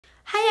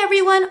Hi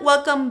everyone,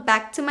 welcome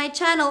back to my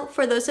channel.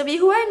 For those of you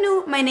who are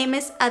new, my name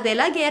is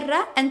Adela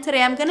Guerra and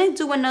today I'm gonna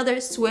do another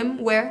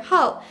swimwear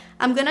haul.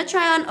 I'm gonna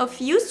try on a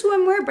few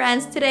swimwear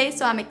brands today,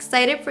 so I'm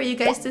excited for you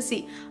guys to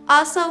see.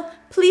 Also,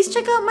 please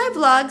check out my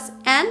vlogs,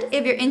 and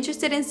if you're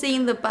interested in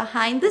seeing the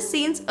behind the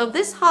scenes of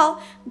this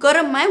haul, go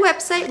to my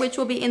website, which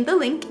will be in the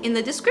link in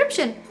the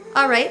description.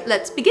 Alright,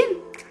 let's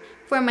begin.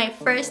 For my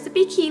first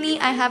bikini,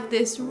 I have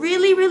this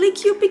really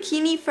cute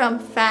bikini from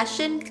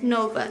Fashion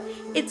Nova.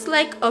 It's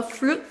like a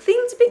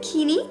fruit-themed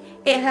bikini.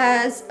 It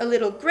has a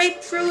little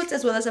grapefruit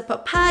as well as a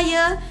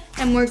papaya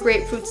and more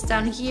grapefruits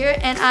down here.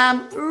 And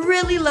I'm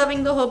really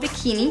loving the whole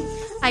bikini.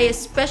 I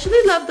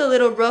especially love the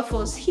little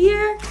ruffles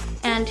here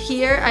and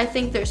here. I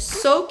think they're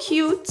so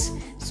cute.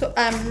 So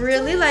I'm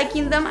really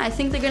liking them. I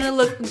think they're gonna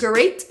look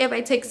great if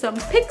I take some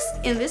pics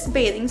in this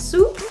bathing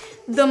suit.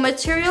 The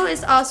material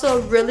is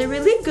also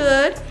really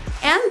good.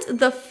 And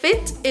the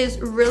fit is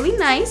really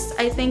nice.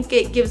 I think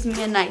it gives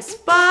me a nice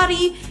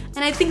body.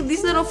 And I think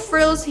these little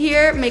frills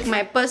here make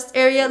my bust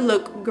area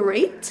look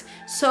great.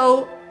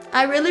 So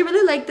I really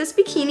like this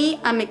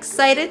bikini. I'm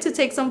excited to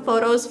take some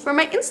photos for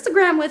my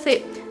Instagram with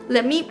it.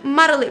 Let me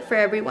model it for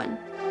everyone.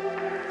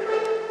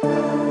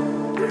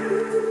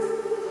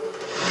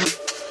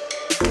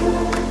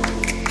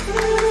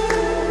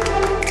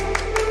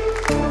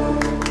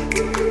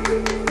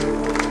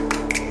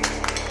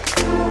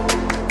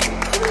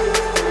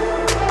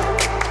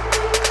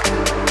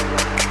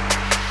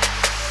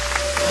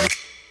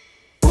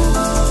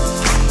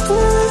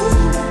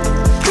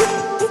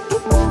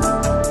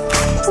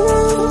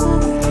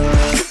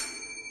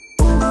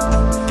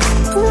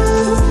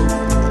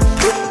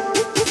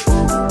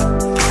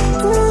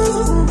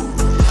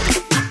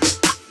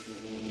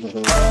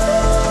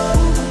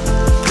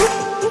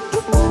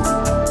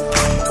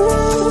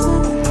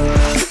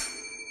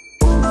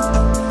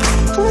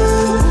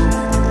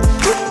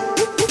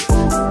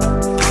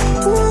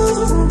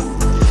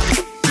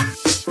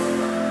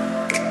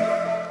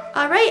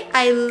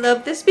 I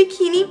love this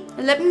bikini.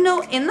 Let me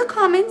know in the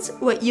comments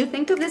what you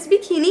think of this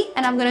bikini,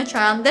 and I'm gonna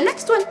try on the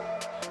next one.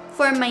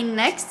 For my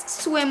next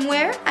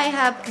swimwear, I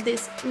have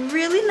this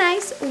really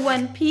nice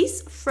one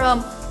piece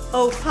from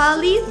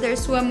Polly, their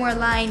swimwear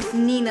line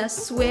Neena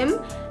Swim.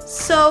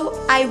 So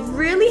I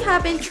really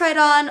haven't tried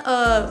on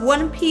a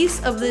one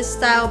piece of this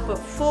style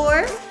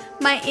before.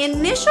 My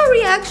initial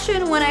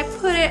reaction when I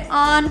put it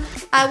on,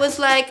 I was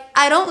like,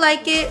 I don't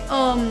like it,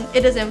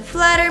 it doesn't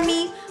flatter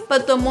me.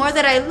 But the more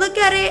that I look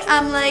at it,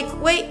 I'm like,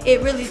 wait,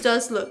 it really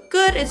does look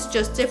good. It's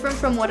just different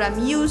from what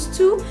I'm used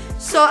to.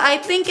 So I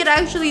think it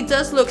actually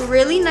does look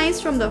really nice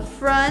from the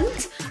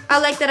front. I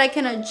like that I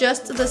can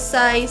adjust the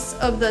size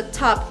of the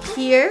top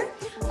here.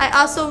 I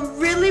also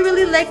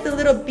really like the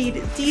little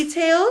bead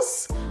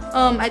details.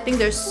 I think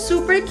they're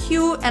super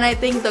cute, and I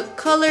think the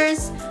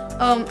colors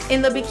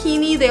in the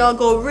bikini, they all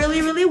go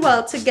really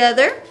well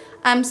together.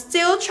 I'm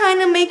still trying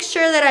to make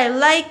sure that I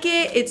like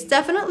it. It's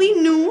definitely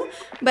new,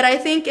 but I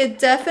think it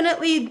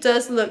definitely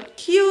does look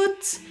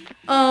cute.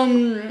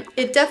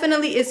 It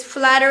definitely is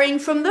flattering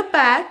from the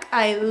back.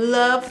 I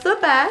love the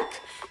back.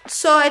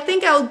 So I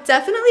think I'll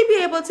definitely be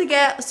able to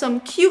get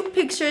some cute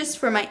pictures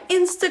for my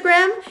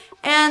Instagram.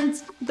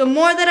 And the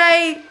more that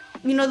I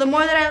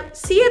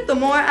see it, the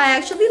more I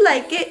actually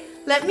like it.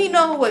 Let me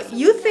know what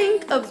you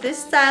think of this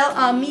style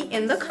on me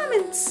in the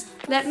comments.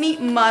 Let me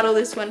model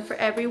this one for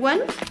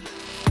everyone.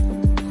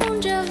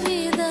 A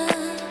vida,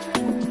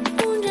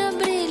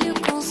 brilho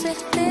com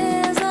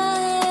certeza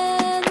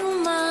é no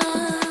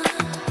mar.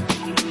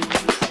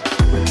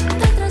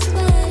 Pedras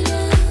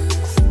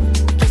velhas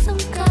que são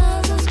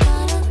casas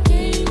para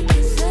quem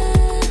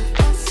quiser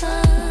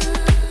passar.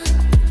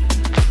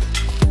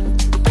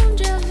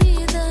 A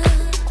vida,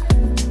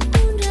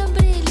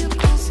 brilho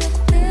com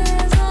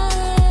certeza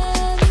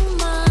é no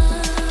mar.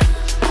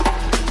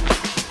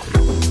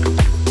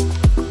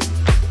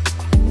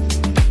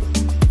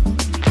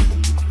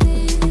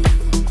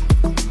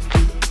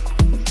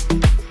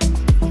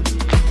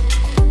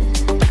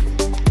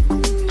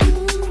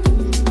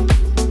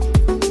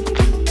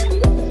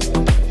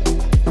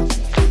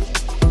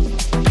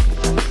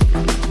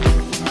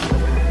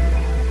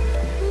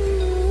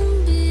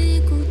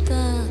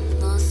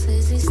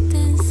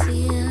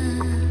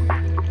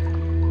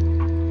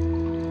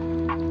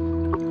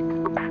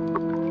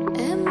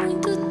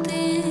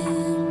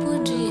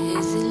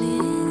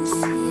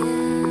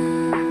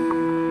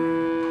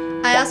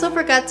 I also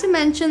forgot to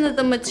mention that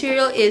the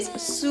material is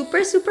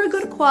super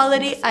good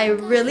quality. I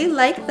really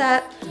like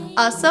that.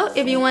 Also,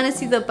 if you want to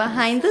see the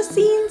behind the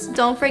scenes,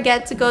 don't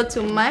forget to go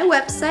to my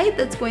website.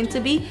 That's going to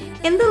be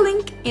in the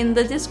link in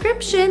the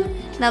description.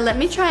 Now let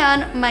me try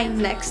on my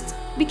next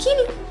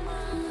bikini.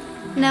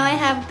 Now I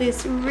have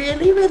this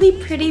really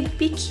pretty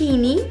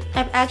bikini.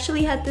 I've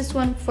actually had this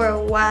one for a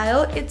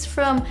while. It's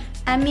from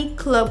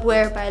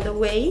Clubwear, by the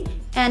way.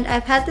 And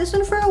I've had this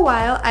one for a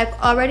while. I've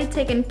already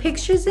taken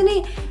pictures in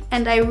it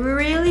and I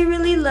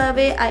really love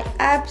it. I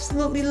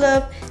absolutely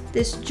love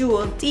this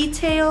jewel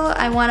detail.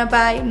 I want to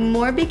buy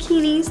more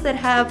bikinis that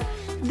have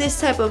this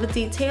type of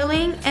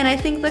detailing, and I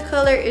think the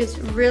color is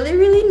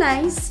really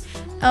nice.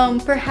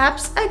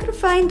 Perhaps I could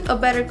find a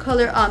better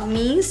color on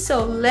me,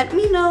 so let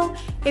me know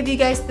if you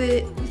guys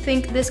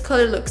think this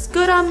color looks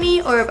good on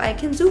me or if I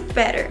can do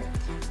better.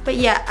 But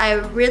yeah, I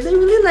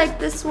really like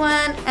this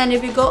one, and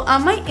if you go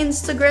on my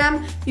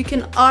Instagram, you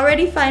can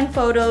already find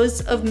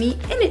photos of me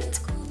in it.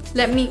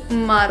 Let me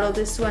model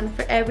this one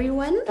for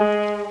everyone.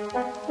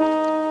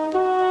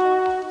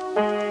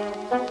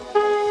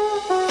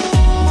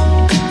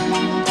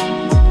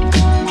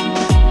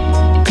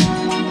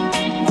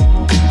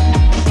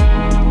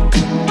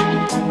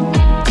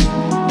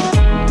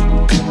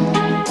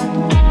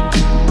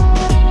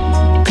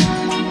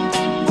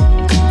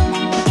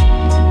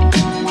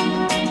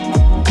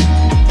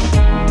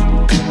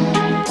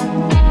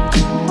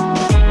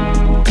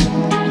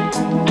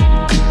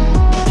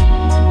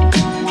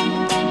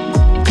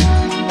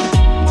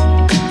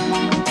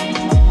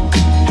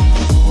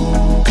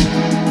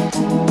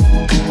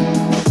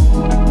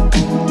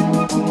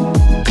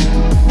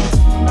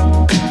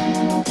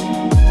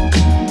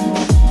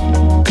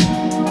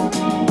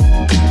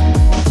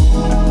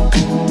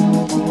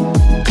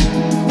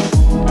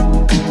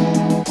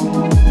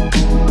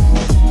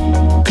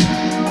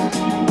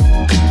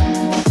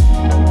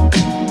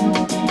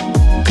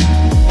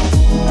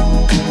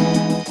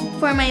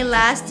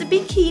 Last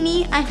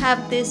bikini, I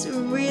have this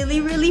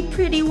really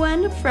pretty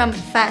one from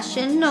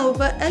Fashion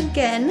Nova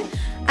again.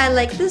 I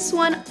like this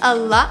one a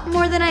lot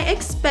more than I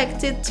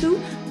expected to.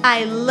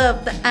 I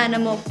love the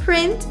animal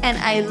print and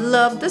I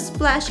love the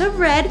splash of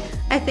red.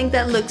 I think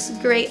that looks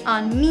great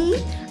on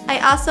me. I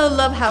also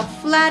love how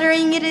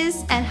flattering it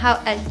is and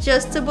how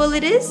adjustable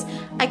it is.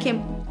 I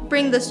can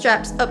bring the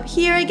straps up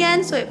here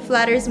again so it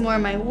flatters more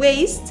my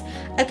waist.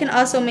 I can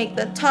also make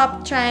the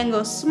top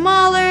triangle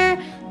smaller,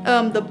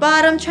 the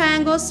bottom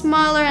triangle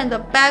smaller, and the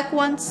back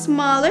one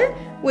smaller,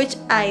 which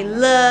I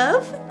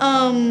love.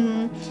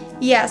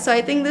 Yeah, so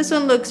I think this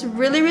one looks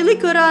really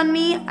good on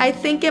me. I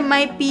think it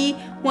might be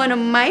one of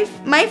my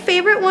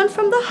favorite one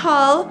from the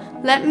haul.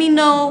 Let me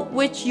know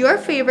which your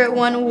favorite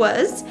one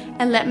was,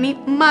 and let me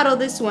model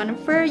this one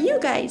for you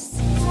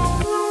guys.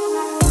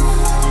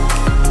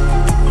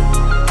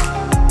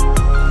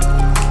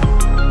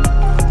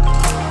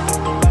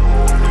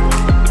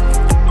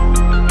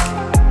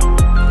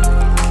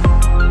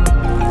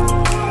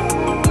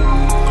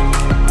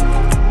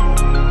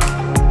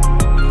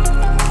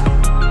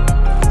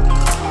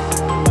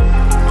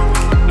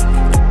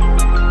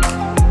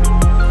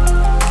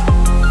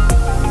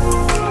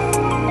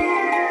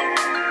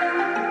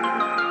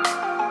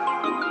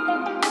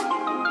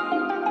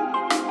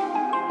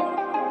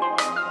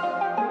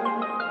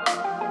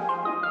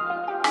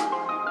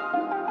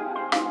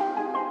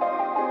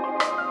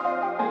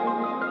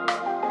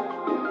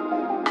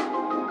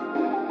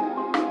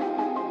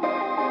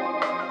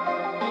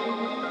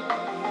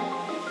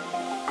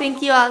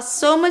 Thank you all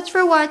so much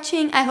for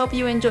watching. I hope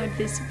you enjoyed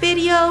this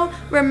video.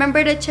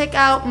 Remember to check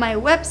out my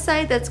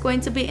website that's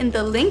going to be in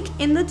the link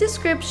in the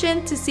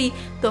description to see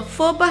the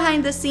full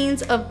behind the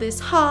scenes of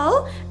this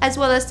haul, as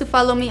well as to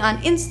follow me on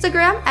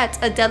Instagram at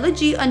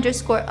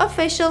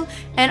AdelaG_official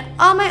and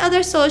all my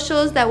other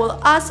socials that will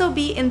also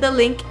be in the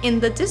link in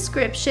the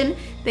description.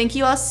 Thank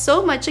you all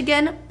so much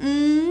again.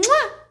 Mwah!